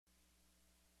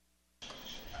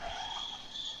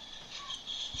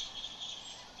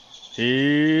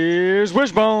Here's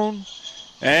Wishbone.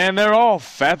 And they're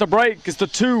off at the break. It's the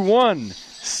 2-1,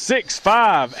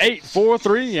 6-5,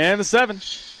 8-4-3, and the 7.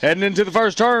 Heading into the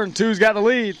first turn, 2's got the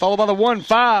lead, followed by the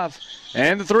 1-5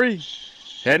 and the 3.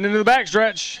 Heading into the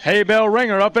backstretch, Haybell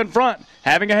Ringer up in front,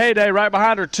 having a heyday right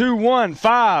behind her, 2-1,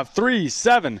 5, 3,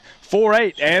 7, 4,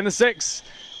 8, and the 6.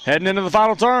 Heading into the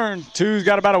final turn, 2's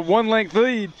got about a 1-length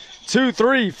lead, 2,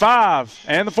 3, 5,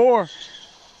 and the 4.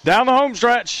 Down the home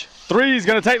stretch, 3's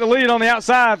going to take the lead on the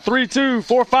outside, 3, 2,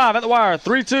 4, 5 at the wire,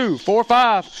 3, 2, 4,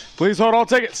 5. Please hold all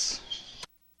tickets.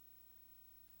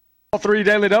 All 3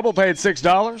 Daily Double paid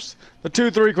 $6. The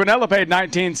 2-3 Quinella paid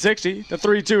 $19.60. The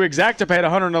 3-2 Exacta paid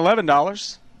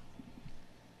 $111.